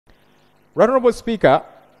Right Honorable Speaker,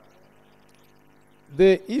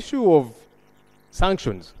 the issue of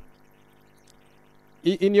sanctions.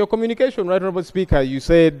 In your communication, Right Honorable Speaker, you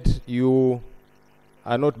said you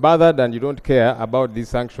are not bothered and you don't care about these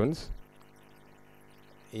sanctions.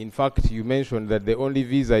 In fact, you mentioned that the only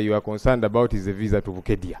visa you are concerned about is the visa to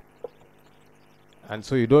Bukedia. And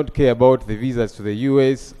so you don't care about the visas to the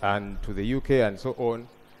US and to the UK and so on.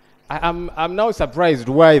 I'm now surprised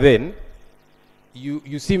why then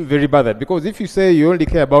you seem very bothered. Because if you say you only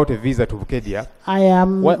care about a visa to Bukedia,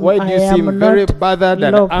 why do you seem very bothered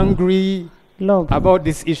and angry about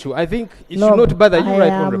this issue? I think it should not bother you,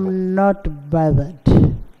 Right Honorable. I am not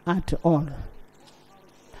bothered at all.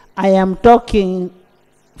 I am talking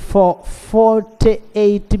for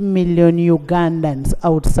 48 million Ugandans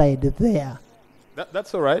outside there.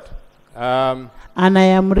 That's all right. And I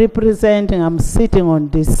am representing, I'm sitting on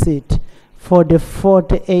this seat for the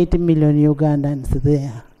 48 million Ugandans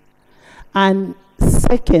there. And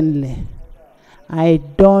secondly, I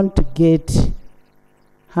don't get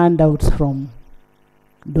handouts from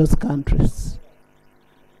those countries.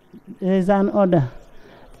 There is an order.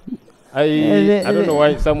 I don't know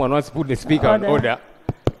why someone wants to put the speaker on order.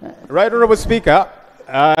 Right Honorable Speaker,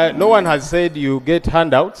 no one has said you get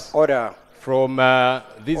handouts from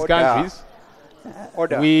these countries.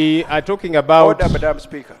 We are talking about... Order, Madam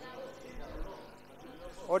Speaker.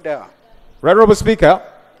 Order. Right Honorable Speaker,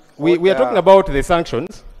 we are talking about the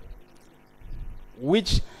sanctions,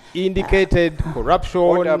 which indicated corruption,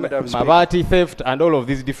 Mabati theft, and all of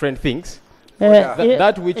these different things.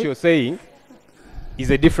 That which you're saying is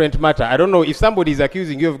a different matter. I don't know if somebody is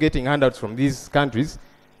accusing you of getting handouts from these countries.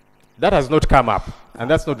 That has not come up, and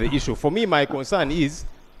that's not the issue. For me, my concern is,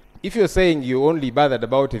 if you're saying you're only bothered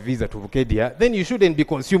about a visa to Bukedia, then you shouldn't be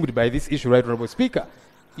consumed by this issue, Right Honorable Speaker.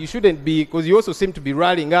 You shouldn't be, because you also seem to be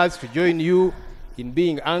rallying us to join you in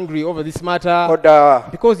being angry over this matter.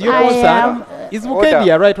 Because your concern is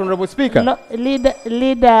Bukedia, Right Honorable Speaker.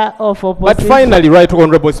 Leader of opposition. But finally, Right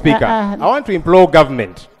Honorable Speaker, I want to implore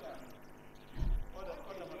government.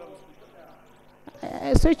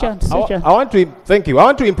 Switch on. Thank you. I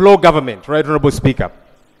want to implore government, Right Honorable Speaker.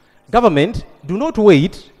 Government, do not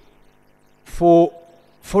wait for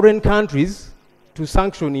foreign countries to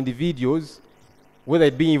sanction individuals, whether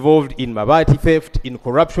it be involved in Mabati theft, in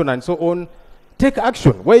corruption, and so on. Take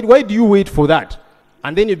action. Why do you wait for that?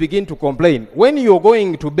 And then you begin to complain. When you're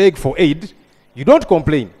going to beg for aid, you don't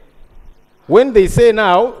complain. When they say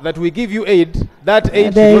now that we give you aid, that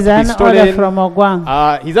aid should not be stolen. Order from Ogwang.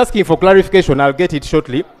 He's asking for clarification. I'll get it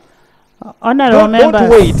shortly. Don't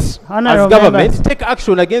wait as government. Take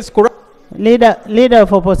action against corruption. Leader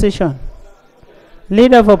of opposition.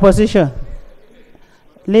 Leader of opposition.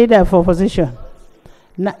 Leader of opposition.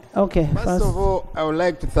 Okay. First of all, I would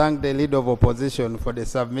like to thank the leader of opposition for the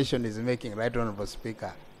submission he's making, Right Honorable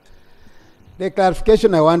Speaker. The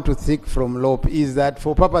clarification I want to seek from LOP is that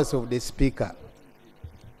for purpose of the Speaker,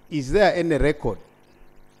 is there any record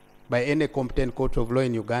by any competent court of law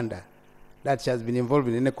in Uganda that she has been involved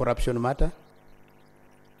in any corruption matter?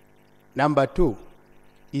 Number two,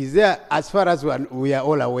 is there, as far as we are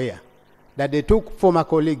all aware, that they took former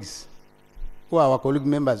colleagues who are our colleague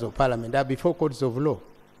members of parliament are before courts of law?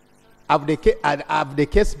 Have the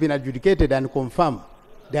case been adjudicated and confirmed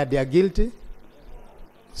that they are guilty?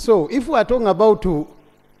 So if we are talking about the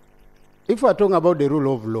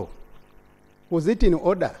rule of law, was it in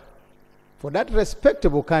order for that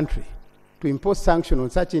respectable country to impose sanctions on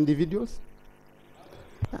such individuals?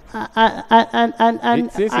 And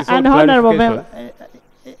Honorable Member,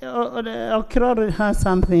 Okiro has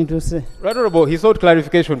something to say. Right Honorable, he sought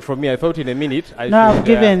clarification from me. I thought in a minute I've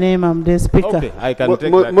given him, I'm the Speaker. Okay, I can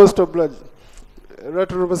take that. Most obliged. Right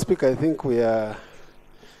Honorable Speaker, I think we are...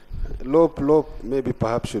 LOP maybe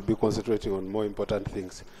perhaps should be concentrating on more important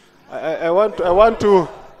things. I want to.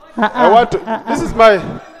 This is my...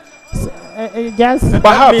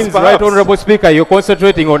 That means, Right Honorable Speaker, you're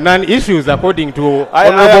concentrating on non-issues according to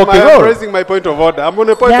Honorable Kiro. I'm raising my point of order. I'm on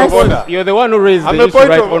a point of order. You're the one who raised the issue,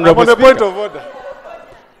 Right Honorable Speaker. I'm on a point of order.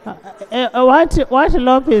 What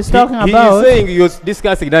LOP is talking about... He is saying you're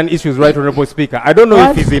discussing non-issues, Right Honorable Speaker. I don't know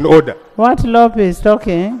if he's in order. What LOP is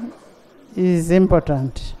talking is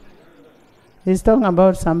important. He's talking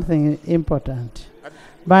about something important.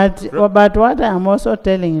 But what I am also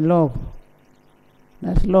telling LOP,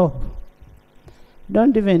 that LOP,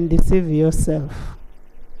 don't even deceive yourself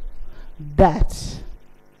that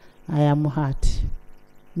I am hurt.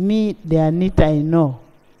 Me, the Anita I know,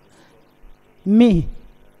 me,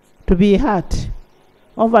 to be hurt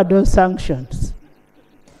over those sanctions,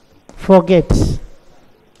 forget.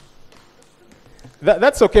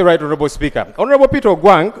 That's okay, right, Honorable Speaker. Honorable Peter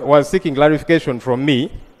Ogwang was seeking clarification from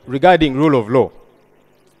me regarding rule of law.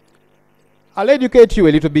 I'll educate you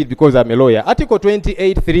a little bit because I'm a lawyer. Article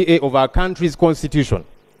 28(3)(a) of our country's constitution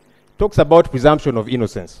talks about presumption of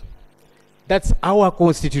innocence. That's our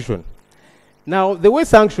constitution. Now, the way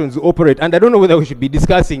sanctions operate, and I don't know whether we should be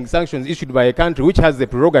discussing sanctions issued by a country which has the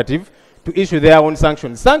prerogative to issue their own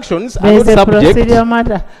sanctions. Sanctions are not subject.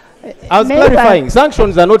 I was clarifying.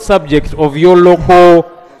 Sanctions are not subject of your local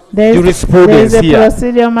jurisprudence here.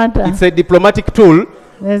 Procedure matter. It's a diplomatic tool,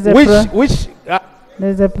 there's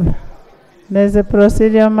a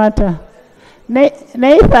procedure matter.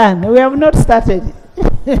 Nathan, we have not started.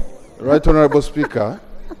 Right, Honorable Speaker.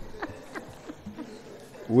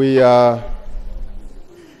 We have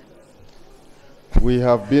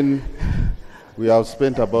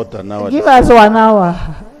spent about an hour. Give us 1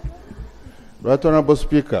 hour. Right, Honorable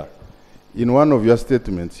Speaker, in one of your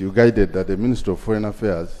statements, you guided that the Minister of Foreign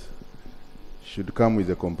Affairs should come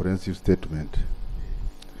with a comprehensive statement.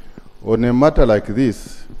 On a matter like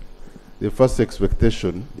this, the first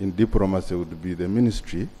expectation in diplomacy would be the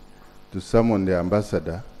ministry to summon the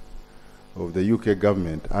ambassador of the UK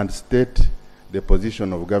government and state the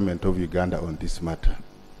position of government of Uganda on this matter,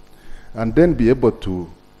 and then be able to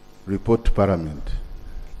report to Parliament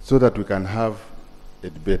so that we can have a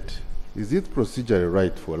debate. Is it procedurally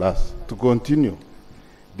right for us to continue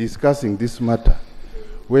discussing this matter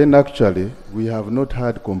when actually we have not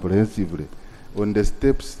heard comprehensively on the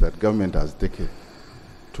steps that government has taken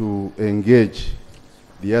to engage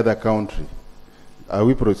the other country? Are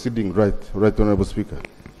we proceeding right, Honorable Speaker?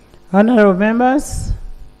 Honorable members,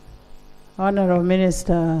 Honorable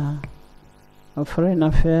Minister of Foreign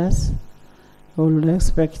Affairs, we will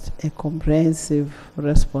expect a comprehensive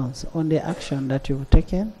response on the action that you've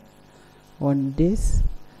taken on this.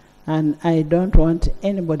 And I don't want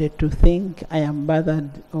anybody to think I am bothered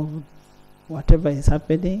of whatever is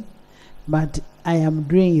happening, but I am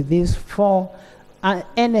doing this for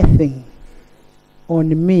anything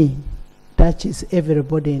on me touches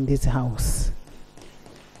everybody in this house.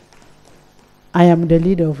 I am the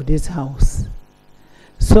leader of this house.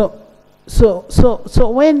 So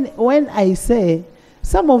when I say,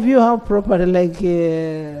 some of you have property like,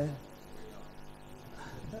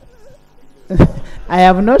 I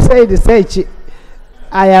have not said search.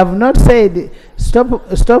 I have not said stop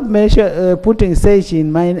putting search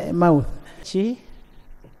in my mouth.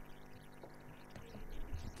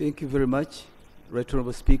 Thank you very much, Right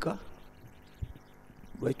Honorable Speaker.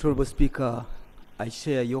 Right Honorable Speaker, I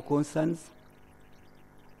share your concerns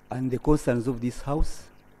and the concerns of this House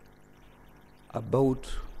about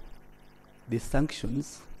the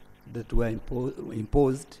sanctions that were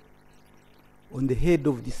imposed on the head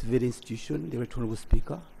of this very institution, the Right Honorable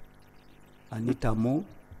Speaker, Anita Mo,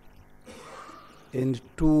 and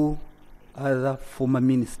 2 other former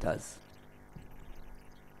ministers,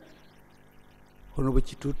 Honorable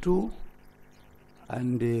Chitutu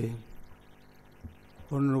and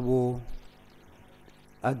Honorable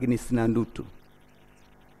Agnes Nandutu.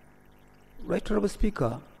 Right Honorable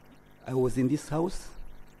Speaker, I was in this House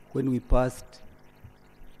when we passed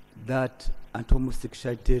that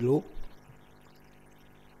anti-homosexuality law,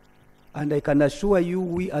 and I can assure you,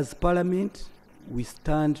 we as Parliament, we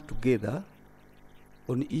stand together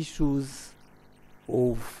on issues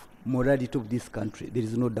of morality of this country. There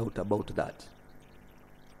is no doubt about that.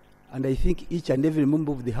 And I think each and every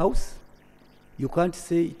member of the House, you can't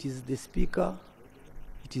say it is the Speaker,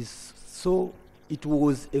 it is so, it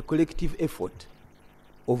was a collective effort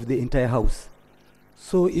of the entire House.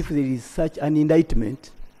 So if there is such an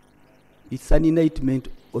indictment, it's an indictment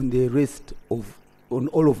on the rest of, on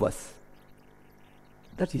all of us.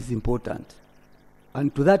 That is important.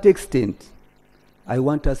 And to that extent, I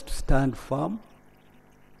want us to stand firm.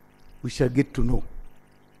 We shall get to know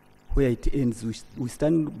where it ends. We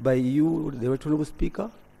stand by you, the Right Honorable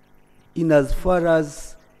Speaker, in as far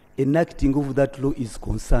as enacting of that law is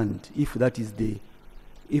concerned, if that is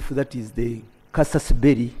the casus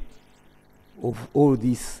belli of all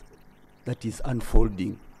this that is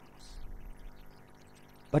unfolding.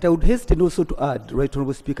 But I would hasten also to add, Right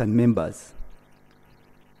Honorable Speaker and members,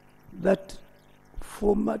 that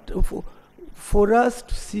for us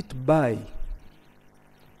to sit by,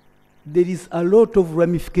 there is a lot of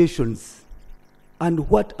ramifications and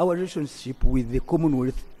what our relationship with the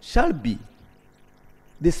Commonwealth shall be.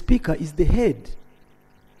 The Speaker is the head.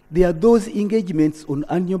 There are those engagements on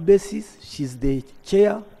annual basis. She's the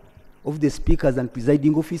chair of the speakers and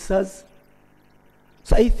presiding officers.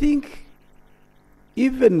 So I think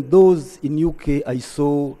even those in UK, I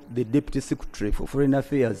saw the Deputy Secretary for Foreign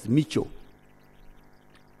Affairs, Mitchell.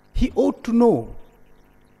 He ought to know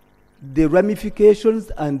the ramifications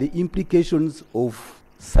and the implications of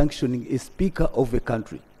sanctioning a speaker of a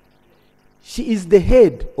country. She is the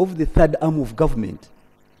head of the third arm of government.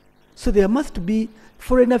 So there must be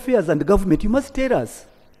foreign affairs and government. You must tell us,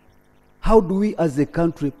 how do we as a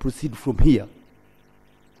country proceed from here?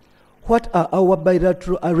 What are our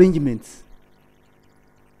bilateral arrangements?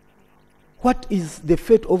 What is the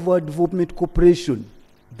fate of our development cooperation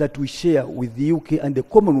that we share with the UK and the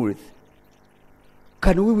Commonwealth?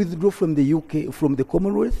 Can we withdraw from the UK, from the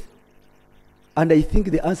Commonwealth? And I think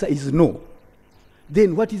the answer is no.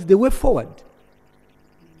 Then what is the way forward?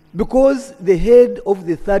 Because the head of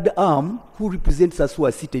the third arm, who represents us who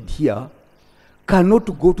are seated here,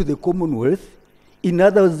 cannot go to the Commonwealth. In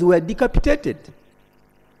other words, we are decapitated.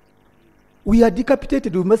 We are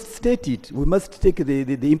decapitated. We must state it. We must take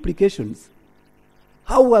the implications.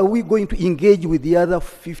 How are we going to engage with the other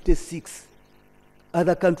 56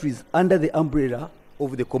 other countries under the umbrella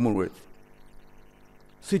of the Commonwealth?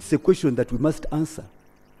 So it's a question that we must answer,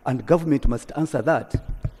 and government must answer that.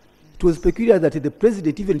 It was peculiar that the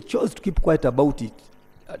president even chose to keep quiet about it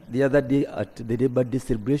the other day at the Labour Day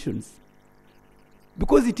celebrations.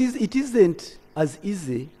 Because it isn't as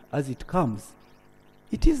easy as it comes.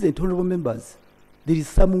 It isn't, honorable members. There is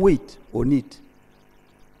some weight on it.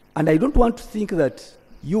 And I don't want to think that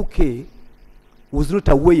UK was not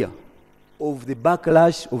aware of the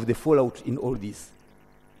backlash of the fallout in all this.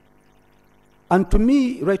 And to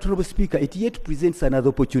me, Right Honorable Speaker, it yet presents another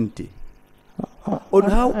opportunity on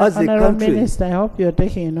how, as a country, Minister, I hope you're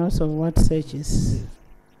taking notes of what Sech is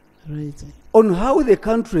raising. On how the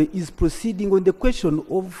country is proceeding on the question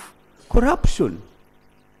of corruption.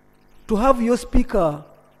 To have your speaker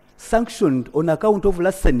sanctioned on account of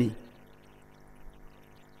larceny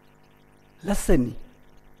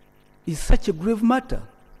is such a grave matter.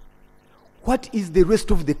 What is the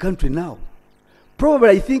rest of the country now? Probably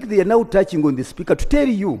I think they are now touching on the speaker to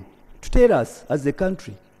tell us as a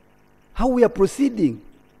country how we are proceeding.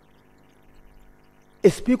 A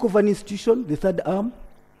speaker of an institution, the third arm.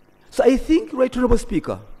 So I think, Right Honorable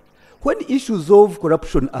Speaker, when issues of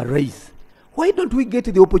corruption arise, why don't we get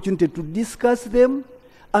the opportunity to discuss them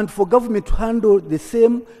and for government to handle the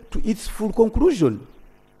same to its full conclusion?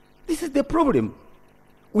 This is the problem.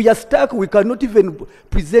 We are stuck. We cannot even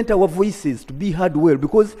present our voices to be heard well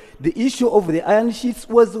because the issue of the iron sheets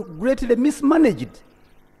was greatly mismanaged.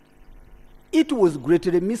 It was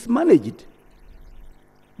greatly mismanaged.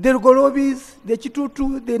 The Rugorobis, the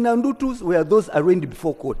Chitutu, the Nandutus were those arraigned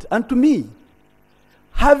before court. And to me,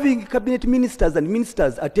 having cabinet ministers and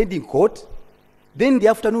ministers attending court, then in the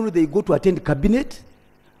afternoon they go to attend cabinet,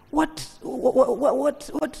 what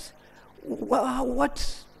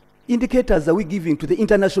indicators are we giving to the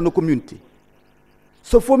international community?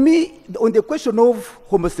 So for me, on the question of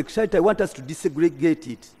homosexuality, I want us to desegregate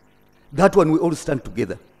it. That one we all stand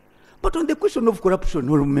together. But on the question of corruption,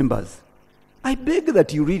 honorable members, I beg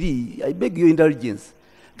your indulgence,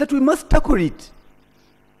 that we must tackle it.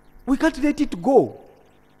 We can't let it go.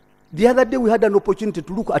 The other day we had an opportunity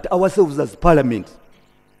to look at ourselves as parliament.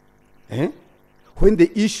 When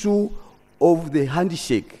the issue of the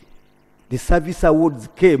handshake, the service awards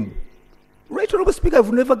came, Right Honorable Speaker,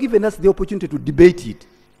 I've never given us the opportunity to debate it.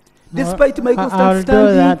 Despite my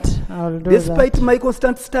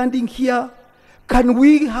constant standing here, can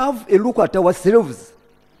we have a look at ourselves?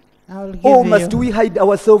 Or must we hide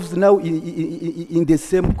ourselves now in the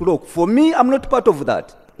same cloak? For me, I'm not part of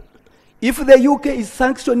that. If the UK is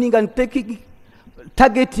sanctioning and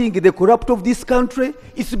targeting the corrupt of this country,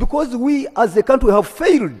 it's because we as a country have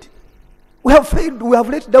failed. We have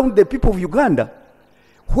let down the people of Uganda.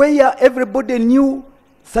 Where everybody knew,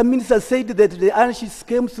 some ministers said that the iron sheets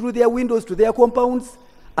came through their windows to their compounds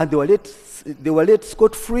and they were let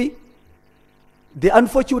scot-free. The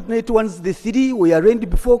unfortunate ones, the three, were arraigned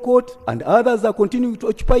before court, and others are continuing to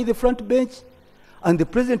occupy the front bench. And the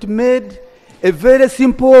president made a very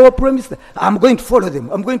simple premise: I'm going to follow them.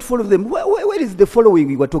 I'm going to follow them. Where is the following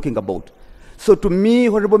we were talking about? So to me,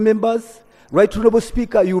 honorable members, Right Honorable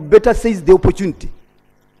Speaker, you better seize the opportunity.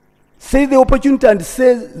 Seize the opportunity and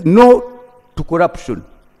say no to corruption.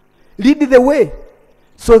 Lead the way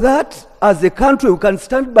so that as a country we can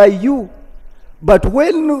stand by you. But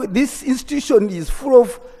when this institution is full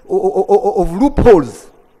of loopholes,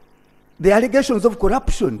 the allegations of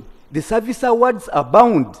corruption, the service awards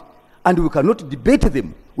abound, and we cannot debate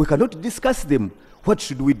them, we cannot discuss them, what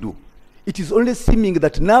should we do? It is only seeming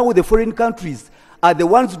that now the foreign countries are the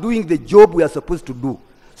ones doing the job we are supposed to do.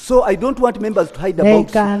 So I don't want members to hide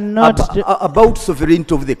about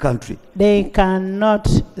sovereignty of the country. They cannot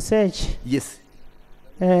search. Yes.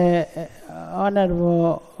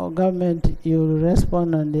 Honorable government, you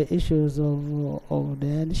respond on the issues of the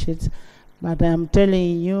handsheets, but I'm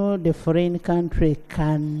telling you, the foreign country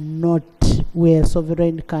cannot, we're a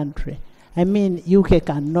sovereign country. I mean, UK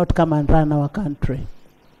cannot come and run our country.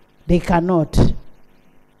 They cannot.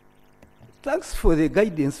 Thanks for the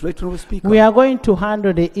guidance, Right Honourable Speaker. We are going to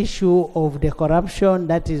handle the issue of the corruption,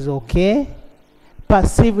 that is okay.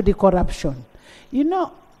 Perceived corruption. You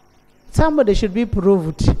know, somebody should be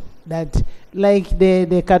proved that, like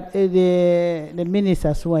the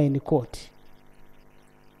ministers who are in the court.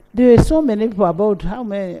 There are so many people about how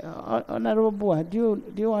many. Honorable Bua, do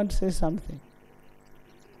you want to say something?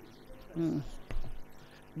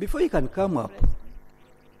 Before you can come up,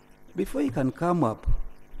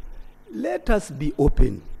 let us be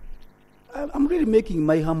open. I'm really making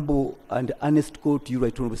my humble and honest call to you,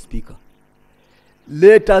 Right Honourable Speaker.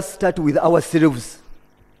 Let us start with ourselves.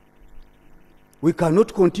 We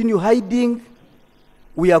cannot continue hiding.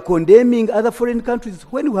 We are condemning other foreign countries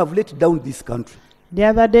when we have let down this country. The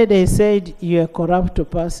other day they said you are corrupt to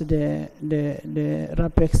pass the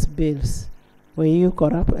RAPEX bills. Were you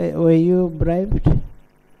corrupt? Were you bribed?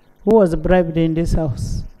 Who was bribed in this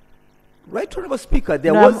house? Right Honourable Speaker,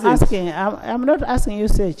 there no, wasn't. I'm not asking you,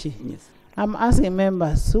 Sechi. Yes. I'm asking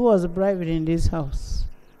members, who was bribed in this house?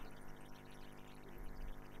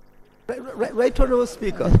 Right Honourable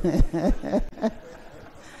Speaker.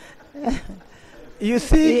 You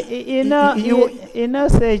see, you know,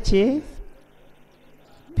 Sechi,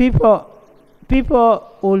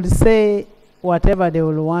 people will say whatever they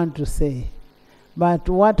will want to say, but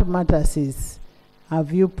what matters is,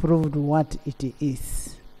 have you proved what it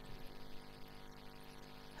is?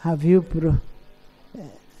 Have you proved?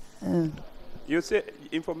 You say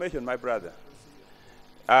information, my brother.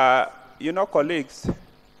 You know, colleagues,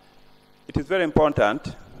 it is very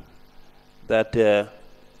important that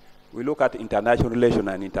we look at international relations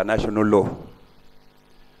and international law.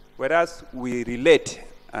 Whereas we relate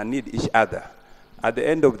and need each other, at the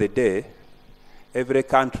end of the day, every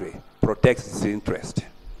country protects its interest.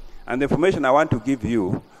 And the information I want to give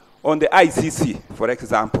you, on the ICC, for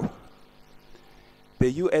example, the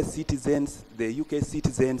US citizens, the UK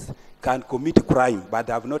citizens can commit crime, but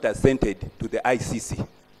have not assented to the ICC.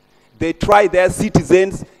 They try their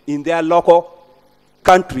citizens in their local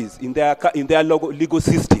countries, in their local legal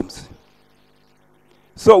systems.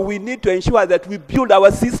 So we need to ensure that we build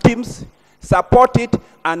our systems, support it,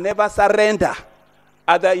 and never surrender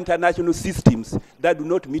other international systems that do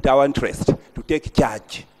not meet our interest to take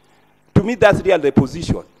charge. To me, that's really the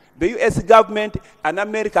position. The US government, an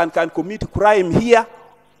American can commit crime here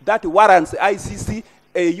that warrants ICC.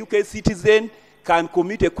 A UK citizen can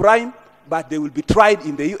commit a crime, but they will be tried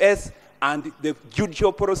in the US, and the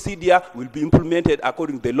judicial procedure will be implemented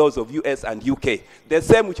according to the laws of US and UK. The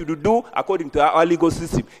same we should do according to our legal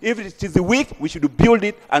system. If it is weak, we should build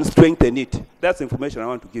it and strengthen it. That's the information I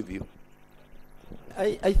want to give you.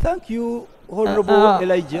 I thank you, Honorable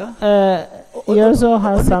Elijah. You also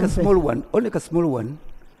have something. Only a small one.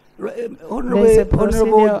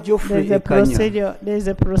 Honorable Geoffrey there's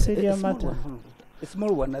a procedure matter. A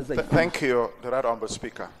small one, as I Thank you, the Right Honourable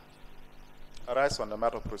Speaker. I rise on the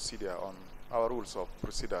matter of procedure on our rules of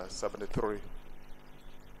procedure 73.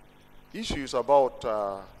 Issues about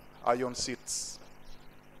iron seats.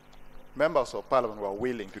 Members of Parliament were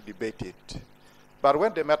willing to debate it. But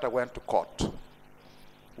when the matter went to court,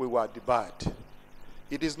 we were divided.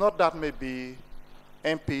 It is not that maybe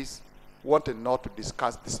MPs wanted not to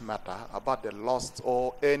discuss this matter about the loss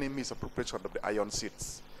or any misappropriation of the iron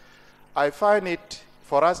seats. I find it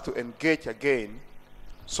for us to engage again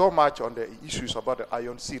so much on the issues about the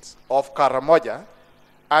iron seats of Karamoja,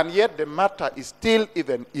 and yet the matter is still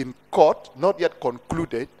even in court, not yet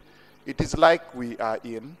concluded. It is like we are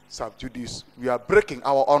in sub judice. We are breaking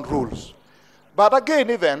our own rules. But again,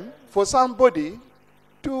 even for somebody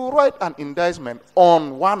to write an indictment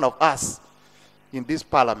on one of us in this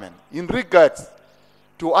parliament in regards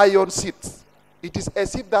to iron seats, it is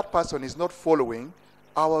as if that person is not following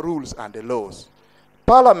our rules and the laws.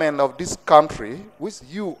 Parliament of this country, which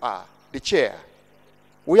you are the chair,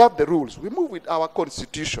 we have the rules. We move with our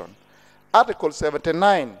constitution. Article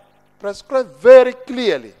 79 prescribes very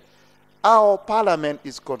clearly our parliament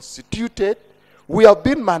is constituted. We have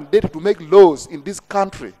been mandated to make laws in this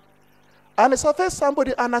country. And it's affects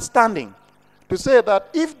somebody understanding to say that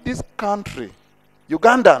if this country,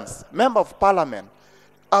 Ugandans, members of parliament,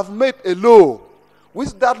 have made a law,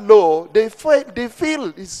 with that law, they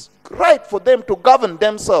feel is right for them to govern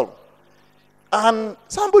themselves. And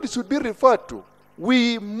somebody should be referred to.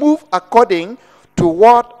 We move according to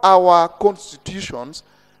what our constitutions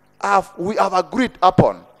we have agreed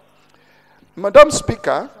upon. Madam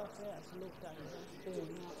Speaker,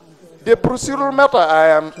 the procedural matter I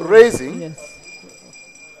am raising,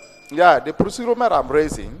 the procedural matter I'm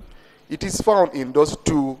raising, it is found in those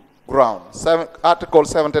two grounds, Article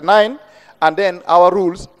 79 and then our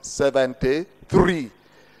rules 73.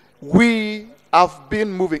 We have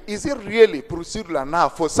been moving. Is it really procedural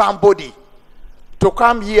enough for somebody to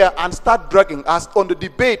come here and start dragging us on the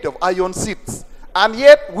debate of iron seats? And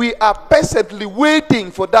yet we are patiently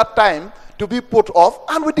waiting for that time to be put off,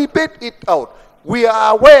 and we debate it out. We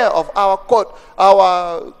are aware of our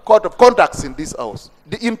code of conducts in this house,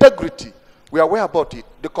 the integrity. We are aware about it,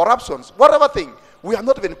 the corruptions, whatever thing. We are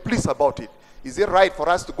not even pleased about it. Is it right for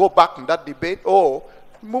us to go back in that debate or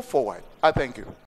move forward? I thank you.